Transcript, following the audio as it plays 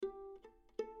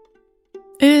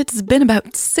It's been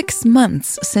about 6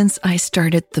 months since I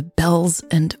started the Bells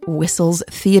and Whistles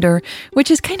Theater,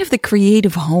 which is kind of the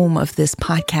creative home of this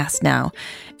podcast now.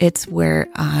 It's where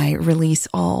I release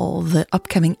all the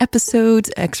upcoming episodes,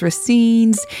 extra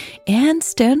scenes, and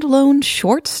standalone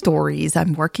short stories.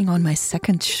 I'm working on my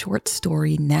second short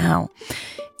story now.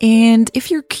 And if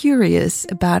you're curious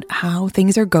about how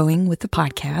things are going with the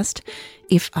podcast,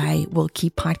 if I will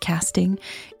keep podcasting,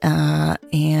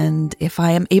 and if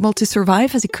I am able to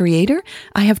survive as a creator,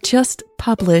 I have just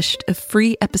published a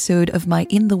free episode of my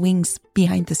In the Wings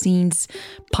Behind the Scenes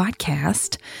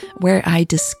podcast where I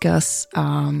discuss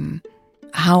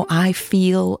how I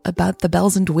feel about the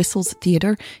Bells and Whistles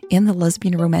Theater in the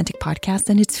Lesbian Romantic Podcast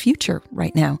and its future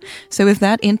right now. So if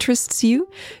that interests you,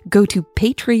 go to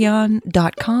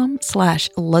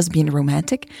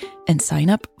patreon.com/lesbianromantic and sign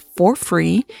up for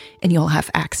free, and you'll have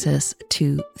access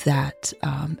to that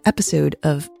episode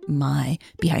of my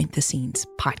Behind the Scenes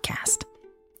podcast.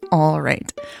 All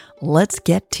right, let's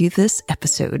get to this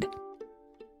episode.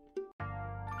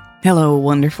 Hello,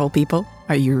 wonderful people.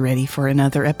 Are you ready for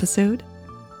another episode?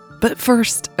 But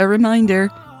first, a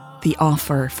reminder, the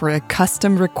offer for a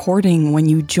custom recording when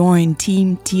you join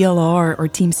Team TLR or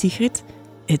Team Sigrid,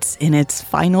 it's in its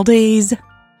final days.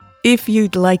 If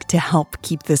you'd like to help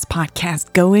keep this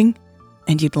podcast going,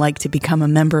 and you'd like to become a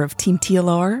member of Team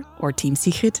TLR or Team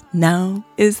Sigrid, now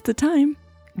is the time.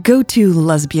 Go to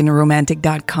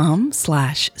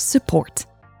lesbianromantic.com/support.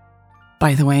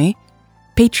 By the way,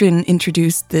 Patreon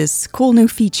introduced this cool new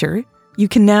feature. You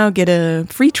can now get a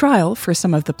free trial for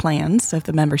some of the plans, of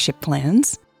the membership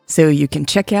plans. So you can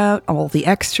check out all the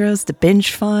extras, the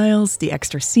binge files, the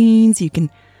extra scenes. You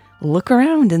can look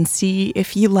around and see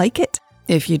if you like it.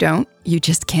 If you don't, you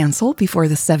just cancel before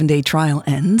the 7-day trial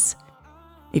ends.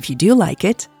 If you do like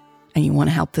it and you want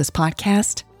to help this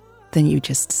podcast, then you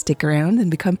just stick around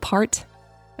and become part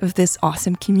of this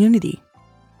awesome community.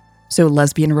 So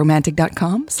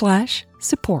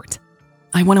lesbianromantic.com/support.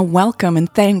 I want to welcome and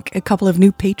thank a couple of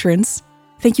new patrons.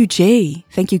 Thank you, Jay.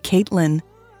 Thank you, Caitlin.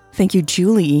 Thank you,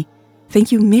 Julie.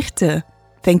 Thank you, Mirte.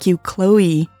 Thank you,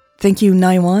 Chloe. Thank you,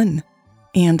 Naiwan.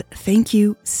 And thank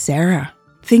you, Sarah.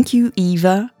 Thank you,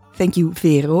 Eva. Thank you,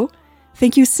 Vero.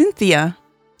 Thank you, Cynthia.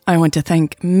 I want to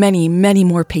thank many, many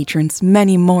more patrons,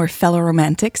 many more fellow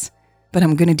romantics, but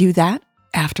I'm going to do that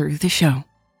after the show.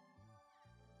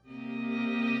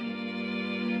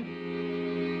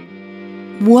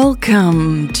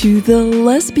 Welcome to the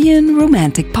Lesbian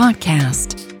Romantic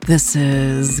Podcast. This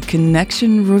is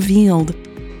Connection Revealed,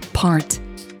 Part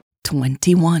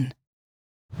 21.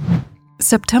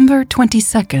 September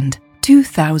 22nd,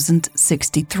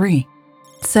 2063.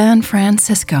 San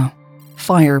Francisco,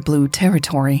 Fire Blue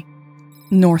Territory,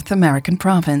 North American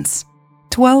Province,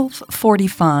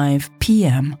 12:45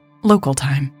 p.m. local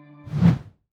time.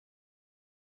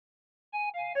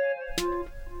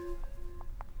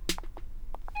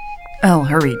 Elle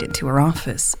hurried into her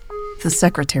office. The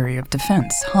Secretary of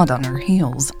Defense, hot on her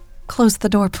heels. "Close the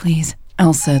door, please,"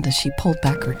 Elle said as she pulled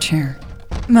back her chair.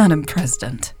 "Madam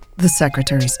President," the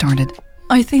Secretary started,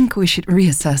 "I think we should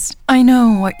reassess." "I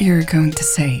know what you're going to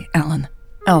say, Ellen,"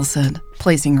 Elle said,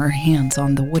 placing her hands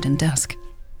on the wooden desk.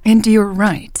 "And you're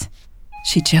right."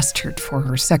 She gestured for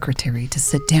her secretary to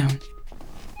sit down.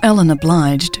 Ellen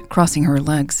obliged, crossing her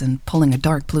legs and pulling a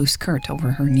dark blue skirt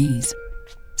over her knees.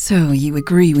 "So you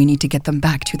agree we need to get them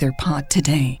back to their pod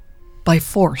today, by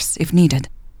force if needed."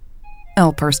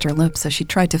 Elle pursed her lips as she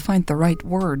tried to find the right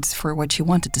words for what she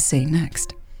wanted to say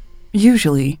next.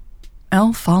 Usually,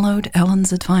 Elle followed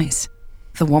Ellen's advice.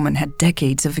 The woman had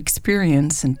decades of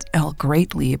experience, and Elle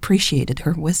greatly appreciated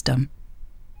her wisdom.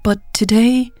 But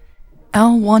today,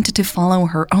 Elle wanted to follow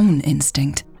her own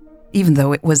instinct, even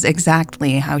though it was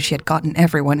exactly how she had gotten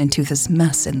everyone into this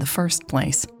mess in the first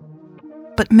place.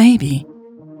 But maybe,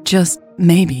 just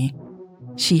maybe,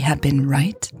 she had been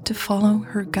right to follow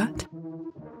her gut.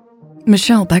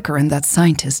 Michelle Becker and that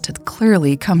scientist had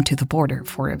clearly come to the border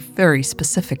for a very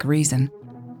specific reason.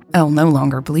 Elle no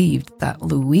longer believed that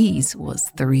Louise was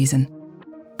the reason.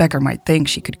 Becker might think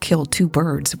she could kill 2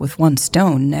 birds with 1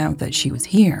 stone now that she was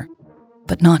here,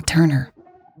 but not Turner.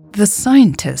 The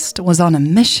scientist was on a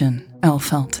mission, Elle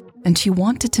felt, and she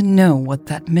wanted to know what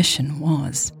that mission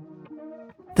was.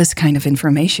 This kind of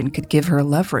information could give her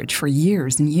leverage for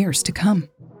years and years to come.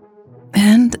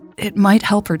 And it might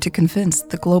help her to convince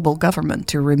the global government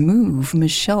to remove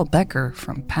Michelle Becker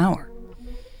from power.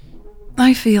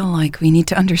 "I feel like we need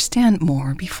to understand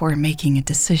more before making a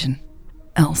decision,"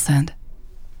 Elle said.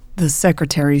 The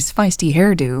secretary's feisty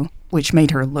hairdo, which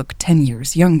made her look 10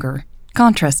 years younger,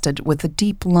 contrasted with the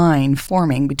deep line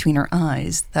forming between her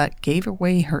eyes that gave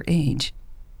away her age.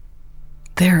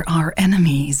 They're our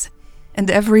enemies,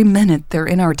 and every minute they're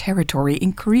in our territory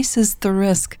increases the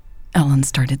risk, Ellen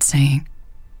started saying.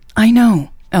 I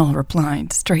know, Elle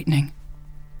replied, straightening.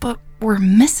 But we're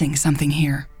missing something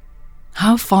here.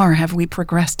 How far have we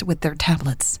progressed with their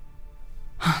tablets?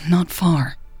 Not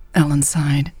far, Ellen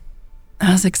sighed.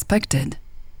 As expected.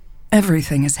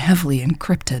 Everything is heavily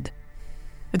encrypted.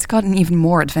 It's gotten even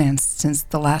more advanced since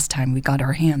the last time we got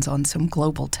our hands on some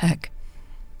global tech.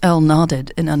 Elle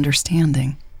nodded in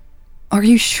understanding. Are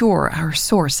you sure our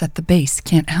source at the base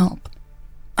can't help?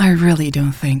 I really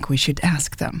don't think we should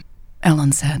ask them,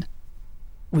 Ellen said.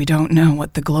 We don't know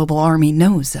what the global army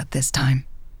knows at this time.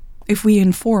 If we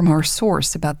inform our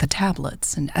source about the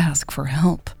tablets and ask for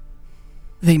help,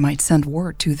 they might send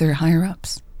word to their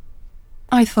higher-ups.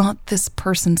 I thought this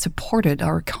person supported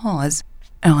our cause,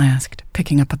 Elle asked,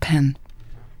 picking up a pen.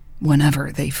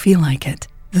 Whenever they feel like it,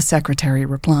 the secretary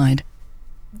replied.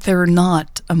 They're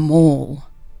not a mole,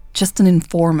 just an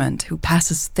informant who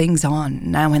passes things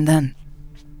on now and then.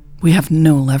 We have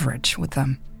no leverage with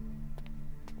them.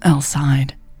 Elle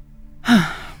sighed.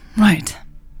 Right.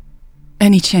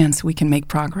 Any chance we can make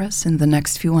progress in the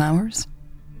next few hours?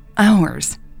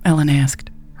 Hours? Ellen asked,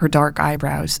 her dark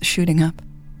eyebrows shooting up.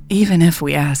 Even if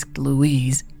we asked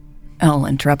Louise. Elle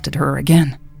interrupted her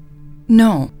again.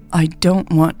 No, I don't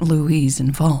want Louise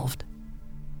involved.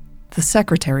 The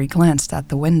secretary glanced at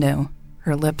the window,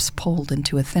 her lips pulled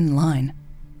into a thin line.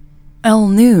 Elle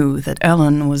knew that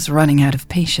Ellen was running out of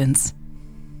patience.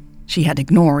 She had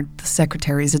ignored the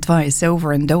secretary's advice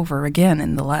over and over again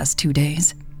in the last 2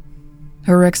 days.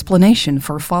 Her explanation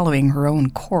for following her own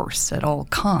course at all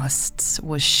costs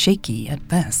was shaky at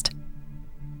best.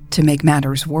 To make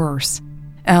matters worse,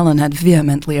 Ellen had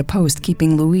vehemently opposed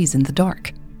keeping Louise in the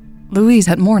dark. Louise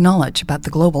had more knowledge about the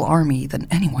global army than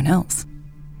anyone else.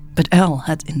 But Elle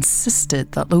had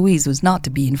insisted that Louise was not to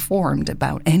be informed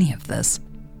about any of this.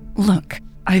 Look,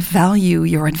 I value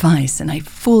your advice and I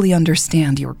fully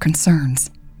understand your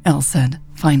concerns, Elle said,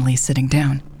 finally sitting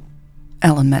down.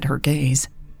 Ellen met her gaze.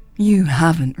 You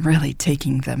haven't really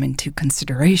taken them into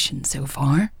consideration so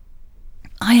far.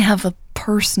 I have a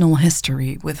personal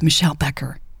history with Michelle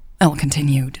Becker, Elle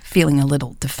continued, feeling a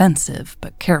little defensive,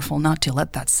 but careful not to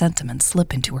let that sentiment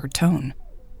slip into her tone.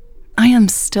 I am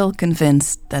still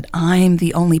convinced that I'm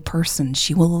the only person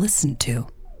she will listen to.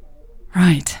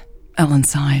 Right, Ellen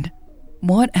sighed.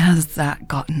 What has that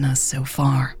gotten us so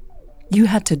far? You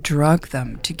had to drug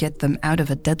them to get them out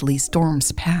of a deadly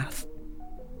storm's path.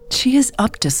 She is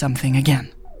up to something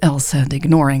again, Elle said,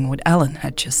 ignoring what Ellen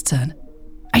had just said.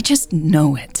 I just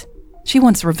know it. She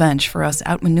wants revenge for us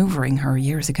outmaneuvering her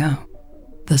years ago.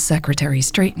 The secretary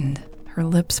straightened, her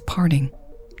lips parting.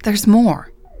 There's more.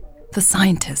 The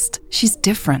scientist, she's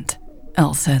different,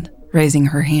 Elle said, raising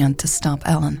her hand to stop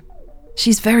Ellen.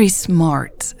 She's very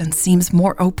smart and seems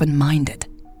more open-minded.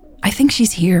 I think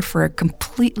she's here for a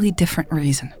completely different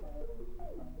reason.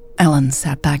 Ellen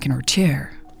sat back in her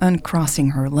chair,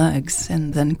 uncrossing her legs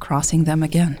and then crossing them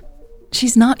again.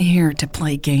 She's not here to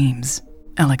play games,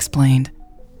 Elle explained.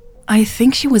 I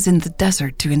think she was in the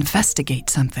desert to investigate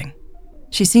something.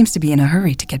 She seems to be in a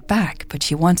hurry to get back, but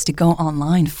she wants to go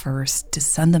online first to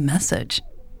send a message.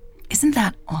 Isn't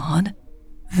that odd?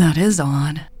 That is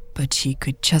odd, but she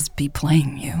could just be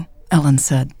playing you, Ellen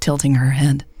said, tilting her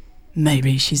head.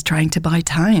 Maybe she's trying to buy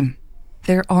time.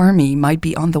 Their army might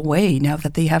be on the way now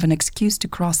that they have an excuse to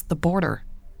cross the border.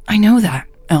 I know that,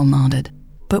 Elle nodded.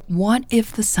 But what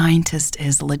if the scientist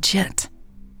is legit?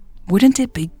 Wouldn't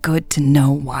it be good to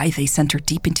know why they sent her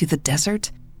deep into the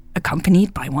desert,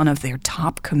 accompanied by one of their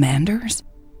top commanders?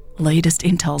 Latest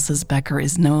intel says Becker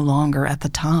is no longer at the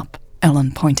top,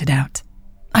 Ellen pointed out.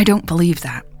 I don't believe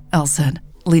that, Elle said,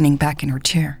 leaning back in her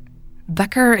chair.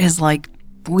 Becker is like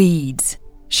weeds.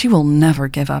 She will never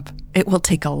give up. It will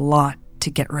take a lot to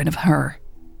get rid of her.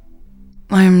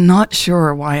 I'm not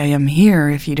sure why I am here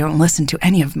if you don't listen to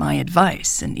any of my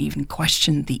advice and even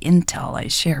question the intel I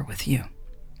share with you,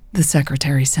 the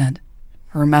secretary said,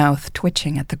 her mouth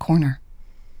twitching at the corner.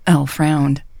 Elle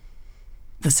frowned.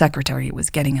 The secretary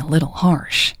was getting a little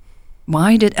harsh.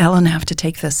 Why did Ellen have to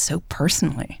take this so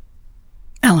personally?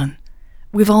 Ellen,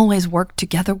 we've always worked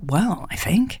together well, I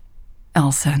think,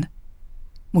 Elle said.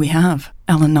 We have,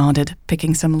 Ellen nodded,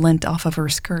 picking some lint off of her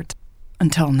skirt.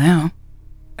 Until now.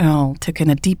 Elle took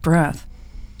in a deep breath.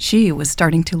 She was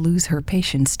starting to lose her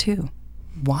patience, too.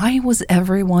 Why was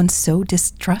everyone so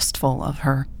distrustful of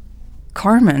her?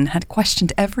 Carmen had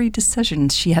questioned every decision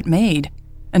she had made,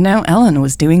 and now Ellen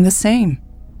was doing the same.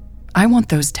 I want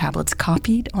those tablets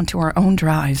copied onto our own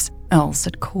drives, Elle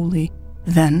said coolly.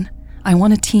 Then, I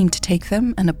want a team to take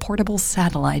them and a portable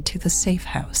satellite to the safe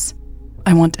house.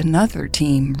 I want another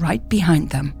team right behind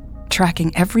them,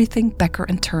 tracking everything Becker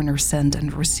and Turner send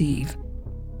and receive.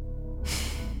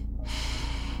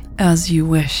 As you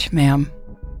wish, ma'am,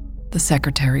 the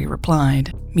secretary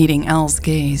replied, meeting Al's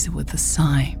gaze with a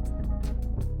sigh.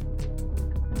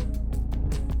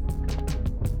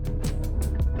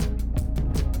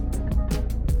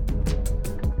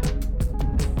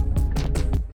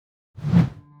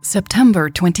 September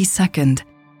 22nd,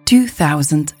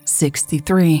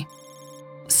 2063.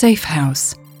 Safe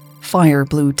House, Fire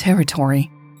Blue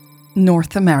Territory,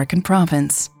 North American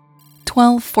Province,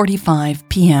 12:45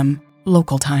 p.m.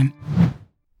 local time.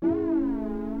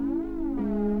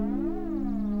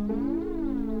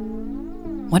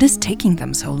 What is taking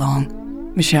them so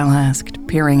long? Michelle asked,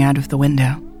 peering out of the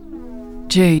window.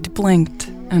 Jade blinked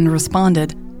and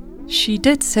responded. She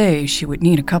did say she would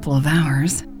need a couple of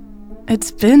hours.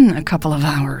 It's been a couple of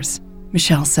hours,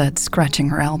 Michelle said, scratching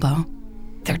her elbow.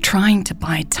 They're trying to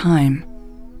buy time.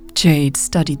 Jade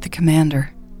studied the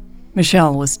commander.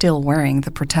 Michelle was still wearing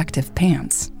the protective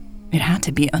pants. It had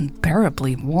to be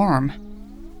unbearably warm.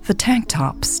 The tank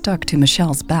top stuck to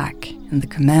Michelle's back, and the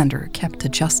commander kept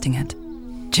adjusting it.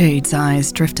 Jade's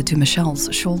eyes drifted to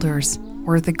Michelle's shoulders,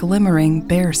 where the glimmering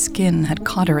bare skin had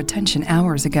caught her attention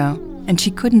hours ago, and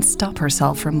she couldn't stop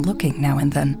herself from looking now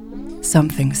and then.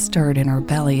 Something stirred in her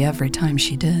belly every time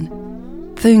she did.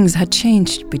 Things had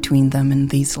changed between them in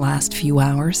these last few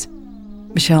hours.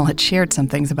 Michelle had shared some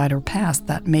things about her past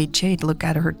that made Jade look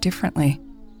at her differently.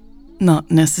 Not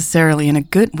necessarily in a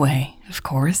good way, of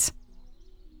course.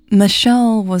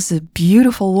 Michelle was a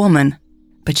beautiful woman,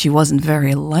 but she wasn't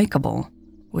very likable,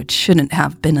 which shouldn't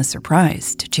have been a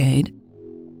surprise to Jade.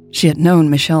 She had known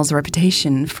Michelle's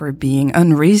reputation for being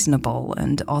unreasonable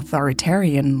and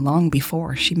authoritarian long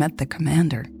before she met the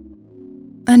commander.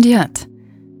 And yet,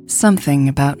 something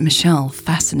about Michelle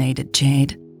fascinated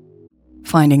Jade.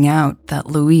 Finding out that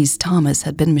Louise Thomas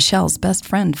had been Michelle's best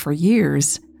friend for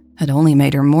years had only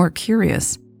made her more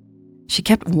curious. She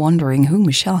kept wondering who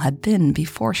Michelle had been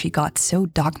before she got so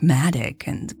dogmatic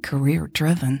and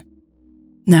career-driven.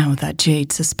 Now that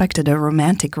Jade suspected a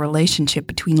romantic relationship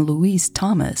between Louise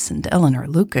Thomas and Eleanor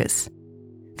Lucas,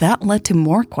 that led to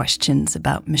more questions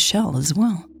about Michelle as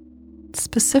well.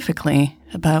 Specifically,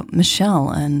 about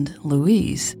Michelle and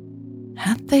Louise.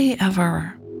 Had they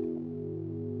ever...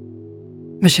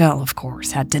 Michelle, of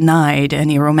course, had denied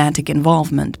any romantic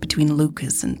involvement between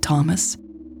Lucas and Thomas.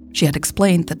 She had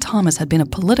explained that Thomas had been a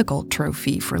political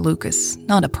trophy for Lucas,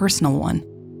 not a personal one.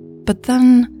 But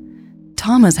then...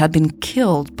 Thomas had been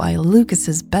killed by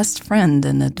Lucas's best friend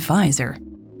and advisor.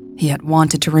 He had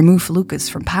wanted to remove Lucas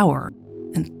from power,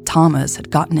 and Thomas had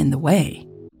gotten in the way.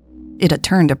 It had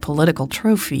turned a political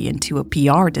trophy into a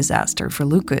PR disaster for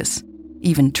Lucas,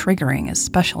 even triggering a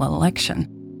special election.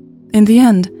 In the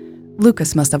end,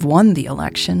 Lucas must have won the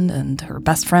election, and her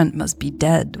best friend must be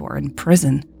dead or in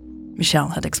prison, Michelle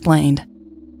had explained.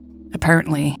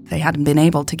 Apparently, they hadn't been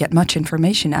able to get much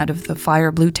information out of the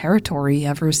Fire Blue Territory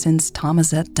ever since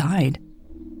Thomas had died.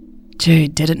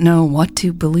 Jade didn't know what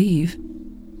to believe.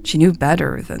 She knew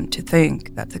better than to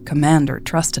think that the commander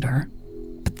trusted her.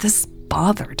 But this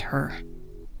bothered her.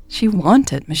 She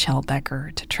wanted Michelle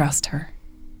Becker to trust her.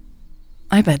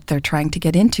 I bet they're trying to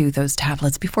get into those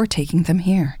tablets before taking them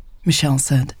here, Michelle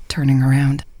said, turning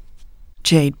around.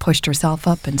 Jade pushed herself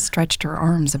up and stretched her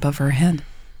arms above her head.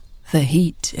 The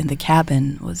heat in the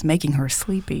cabin was making her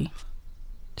sleepy.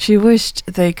 She wished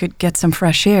they could get some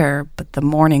fresh air, but the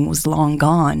morning was long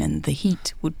gone and the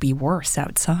heat would be worse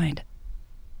outside.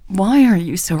 Why are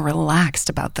you so relaxed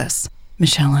about this?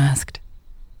 Michelle asked.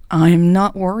 I'm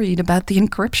not worried about the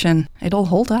encryption. It'll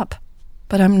hold up.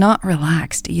 But I'm not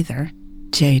relaxed either,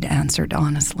 Jade answered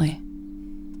honestly.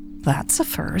 That's a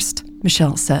first,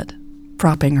 Michelle said,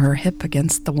 propping her hip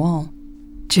against the wall.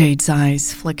 Jade's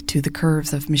eyes flicked to the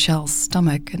curves of Michelle's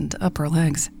stomach and upper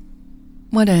legs.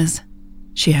 What is?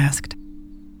 She asked.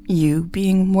 You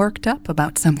being worked up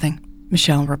about something,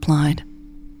 Michelle replied.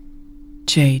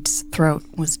 Jade's throat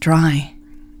was dry.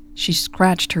 She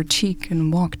scratched her cheek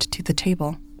and walked to the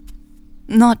table.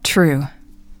 Not true.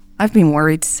 I've been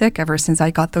worried sick ever since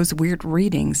I got those weird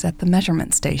readings at the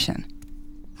measurement station.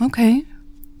 Okay,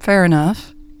 fair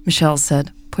enough, Michelle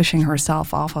said, pushing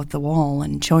herself off of the wall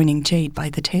and joining Jade by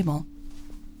the table.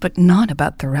 But not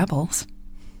about the rebels.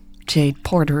 Jade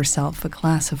poured herself a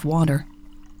glass of water.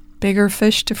 Bigger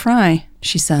fish to fry,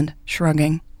 she said,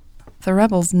 shrugging. The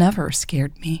rebels never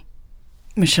scared me.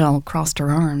 Michelle crossed her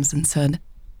arms and said,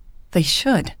 They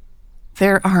should.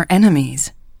 They're our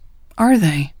enemies. Are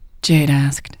they? Jade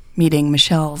asked, meeting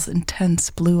Michelle's intense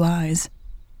blue eyes.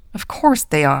 Of course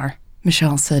they are,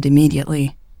 Michelle said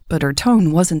immediately. but her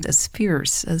tone wasn't as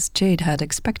fierce as Jade had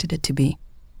expected it to be.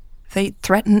 They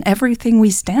threaten everything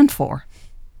we stand for.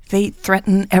 They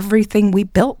threaten everything we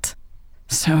built.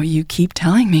 So you keep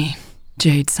telling me,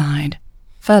 Jade sighed,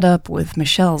 fed up with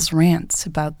Michelle's rants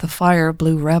about the fire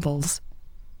blue rebels.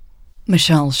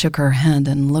 Michelle shook her head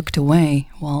and looked away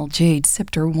while Jade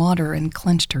sipped her water and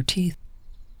clenched her teeth.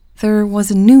 There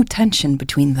was a new tension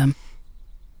between them.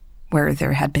 Where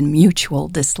there had been mutual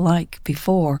dislike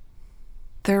before,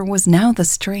 there was now the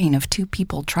strain of two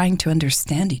people trying to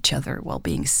understand each other while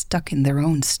being stuck in their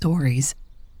own stories.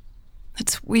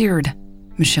 It's weird,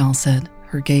 Michelle said,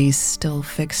 her gaze still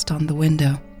fixed on the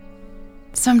window.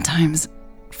 Sometimes,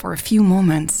 for a few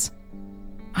moments,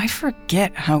 I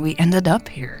forget how we ended up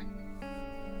here.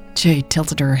 Jade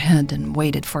tilted her head and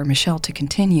waited for Michelle to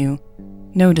continue,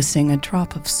 noticing a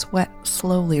drop of sweat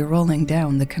slowly rolling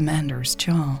down the commander's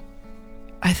jaw.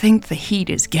 I think the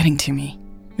heat is getting to me,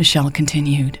 Michelle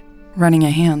continued, running a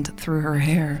hand through her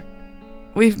hair.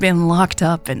 We've been locked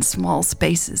up in small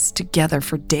spaces together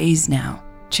for days now,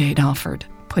 Jade offered,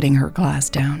 putting her glass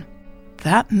down.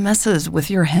 That messes with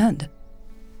your head.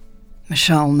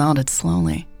 Michelle nodded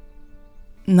slowly.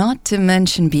 Not to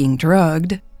mention being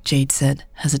drugged, Jade said,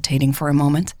 hesitating for a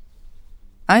moment.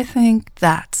 I think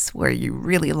that's where you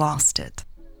really lost it.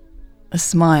 A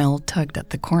smile tugged at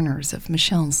the corners of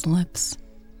Michelle's lips.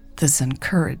 This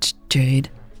encouraged Jade.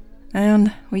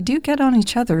 And we do get on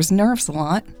each other's nerves a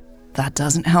lot. That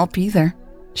doesn't help either,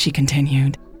 she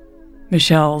continued.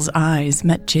 Michelle's eyes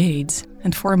met Jade's,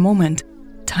 and for a moment,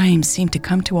 time seemed to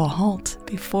come to a halt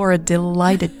before a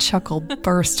delighted chuckle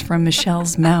burst from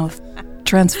Michelle's mouth,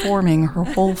 transforming her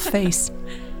whole face.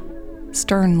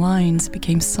 Stern lines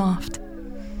became soft.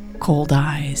 Cold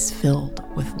eyes filled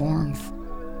with warmth.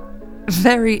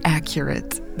 Very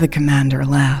accurate, the commander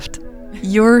laughed.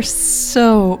 You're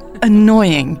so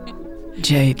annoying.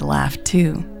 Jade laughed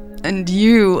too. And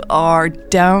you are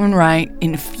downright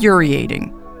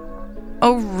infuriating.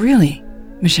 Oh, really?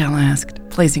 Michelle asked,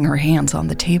 placing her hands on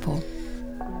the table.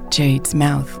 Jade's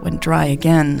mouth went dry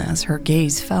again as her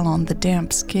gaze fell on the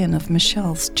damp skin of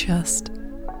Michelle's chest.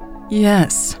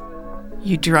 Yes,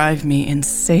 you drive me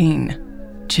insane,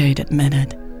 Jade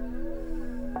admitted.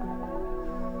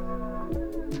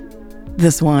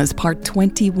 This was part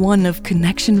 21 of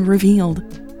Connection Revealed.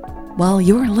 While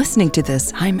you're listening to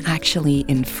this, I'm actually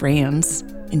in France,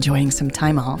 enjoying some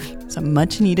time off, some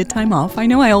much-needed time off. I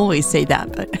know I always say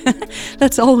that, but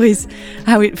that's always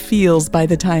how it feels by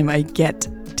the time I get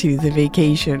to the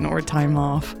vacation or time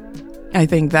off. I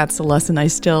think that's a lesson I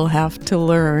still have to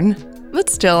learn, but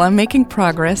still, I'm making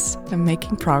progress.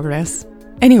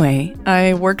 Anyway,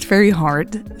 I worked very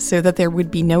hard so that there would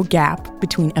be no gap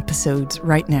between episodes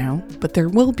right now, but there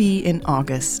will be in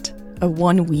August, a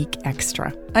 1 week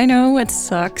extra. I know it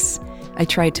sucks. I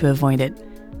tried to avoid it,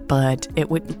 but it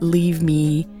would leave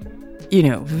me,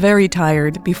 very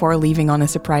tired before leaving on a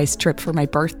surprise trip for my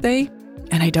birthday.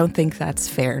 And I don't think that's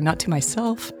fair, not to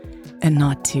myself and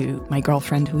not to my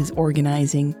girlfriend who is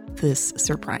organizing this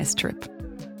surprise trip.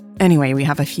 Anyway, we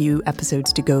have a few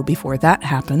episodes to go before that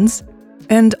happens.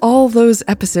 And all those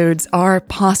episodes are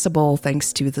possible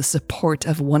thanks to the support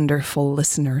of wonderful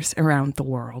listeners around the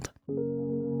world.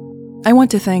 I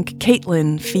want to thank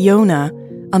Caitlin, Fiona,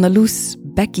 Annaluz,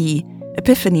 Becky,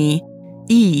 Epiphany,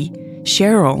 E,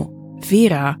 Cheryl,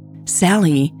 Vera,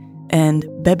 Sally, and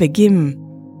Bebe Gim.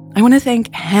 I want to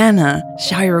thank Hannah,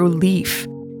 Shiro Leaf,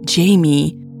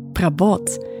 Jamie,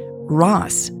 Prabot,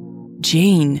 Ross,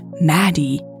 Jane,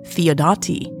 Maddie,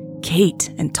 Theodati, Kate,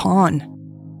 and Ton.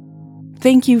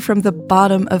 Thank you from the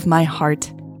bottom of my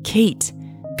heart, Kate,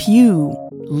 Pew,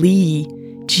 Lee,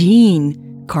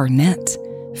 Jean, Carnett,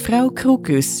 Frau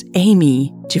Krokus,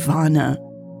 Amy, Giovanna.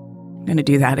 I'm going to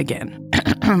do that again.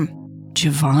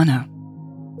 Giovanna.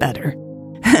 Better.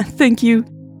 Thank you,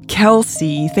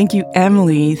 Kelsey. Thank you,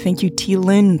 Emily. Thank you, T.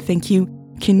 Lynn. Thank you,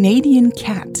 Canadian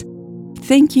Cat.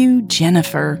 Thank you,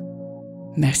 Jennifer.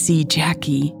 Merci,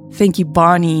 Jackie. Thank you,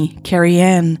 Bonnie,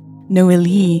 Carrie-Anne,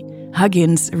 Noélie,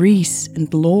 Huggins, Reese,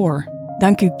 and Lore.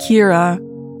 Thank you, Kira,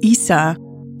 Isa,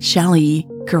 Shelley,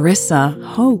 Carissa,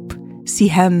 Hope,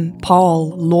 Sihem, Paul,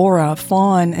 Laura,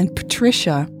 Fawn, and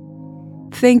Patricia.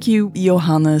 Thank you,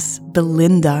 Johannes,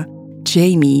 Belinda,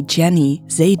 Jamie, Jenny,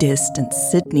 Zadist, and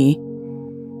Sydney.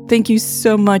 Thank you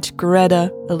so much, Greta,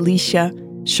 Alicia,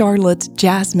 Charlotte,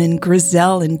 Jasmine,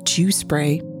 Griselle, and Juice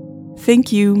Spray.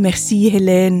 Thank you, merci,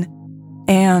 Hélène,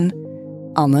 Anne,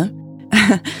 Anna,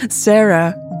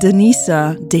 Sarah,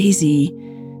 Denisa, Daisy,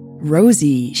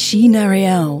 Rosie, Sheena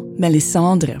Ariel,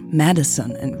 Melisandre,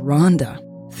 Madison, and Rhonda.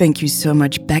 Thank you so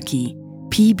much, Becky,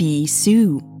 PB,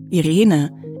 Sue, Irene,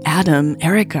 Adam,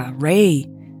 Erica, Ray,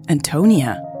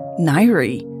 Antonia,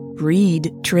 Nairi,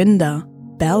 Reed, Trinda,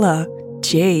 Bella,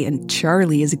 Jay, and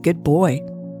Charlie is a good boy.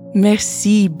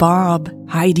 Merci, Bob,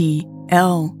 Heidi,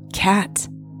 Elle, Kat,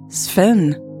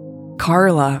 Sven,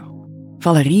 Carla,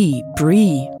 Valerie,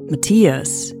 Bree,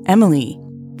 Matthias, Emily,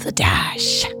 The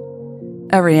Dash,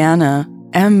 Ariana,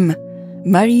 M,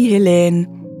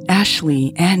 Marie-Helene,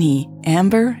 Ashley, Annie,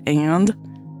 Amber, and,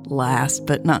 last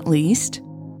but not least,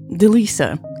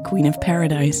 Delisa, Queen of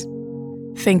Paradise.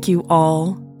 Thank you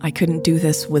all. I couldn't do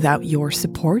this without your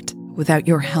support, without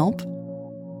your help.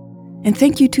 And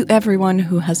thank you to everyone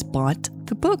who has bought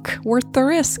the book, Worth the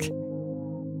Risk.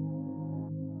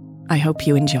 I hope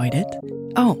you enjoyed it.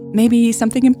 Oh, maybe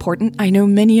something important. I know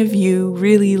many of you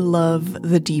really love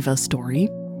the Diva story.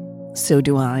 So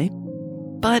do I.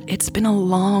 But it's been a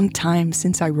long time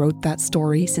since I wrote that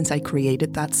story, since I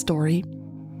created that story.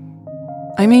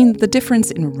 I mean, the difference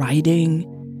in writing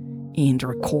and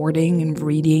recording and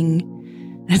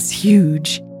reading, that's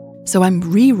huge. So I'm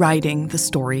rewriting the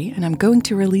story, and I'm going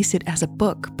to release it as a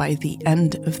book by the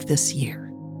end of this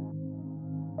year.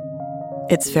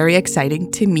 It's very exciting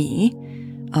to me.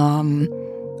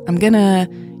 I'm gonna,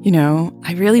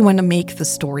 I really want to make the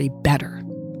story better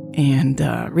and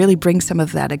really bring some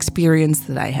of that experience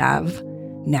that I have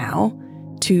now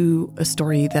to a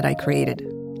story that I created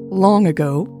long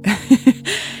ago.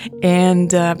 And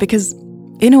because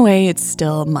in a way, it's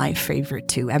still my favorite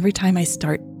too. Every time I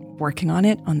start working on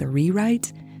it, on the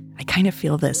rewrite, I kind of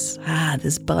feel this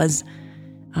buzz.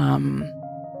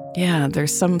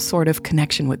 There's some sort of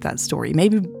connection with that story.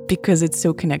 Maybe because it's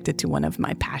so connected to one of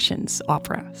my passions,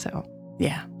 opera. So,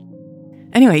 yeah.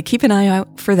 Anyway, keep an eye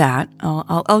out for that.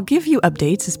 I'll give you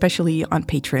updates, especially on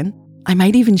Patreon. I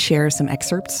might even share some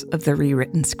excerpts of the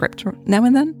rewritten script now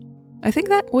and then. I think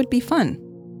that would be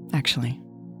fun, actually.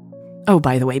 Oh,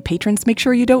 by the way, patrons, make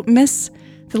sure you don't miss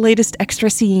the latest extra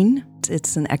scene.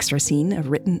 It's an extra scene, a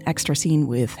written extra scene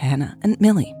with Hannah and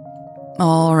Millie.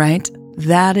 All right,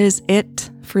 that is it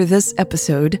for this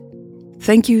episode.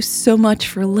 Thank you so much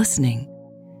for listening.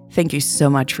 Thank you so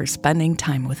much for spending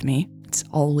time with me. It's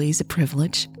always a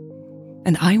privilege.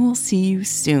 And I will see you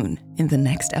soon in the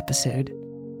next episode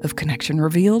of Connection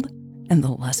Revealed and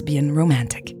the Lesbian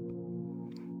Romantic.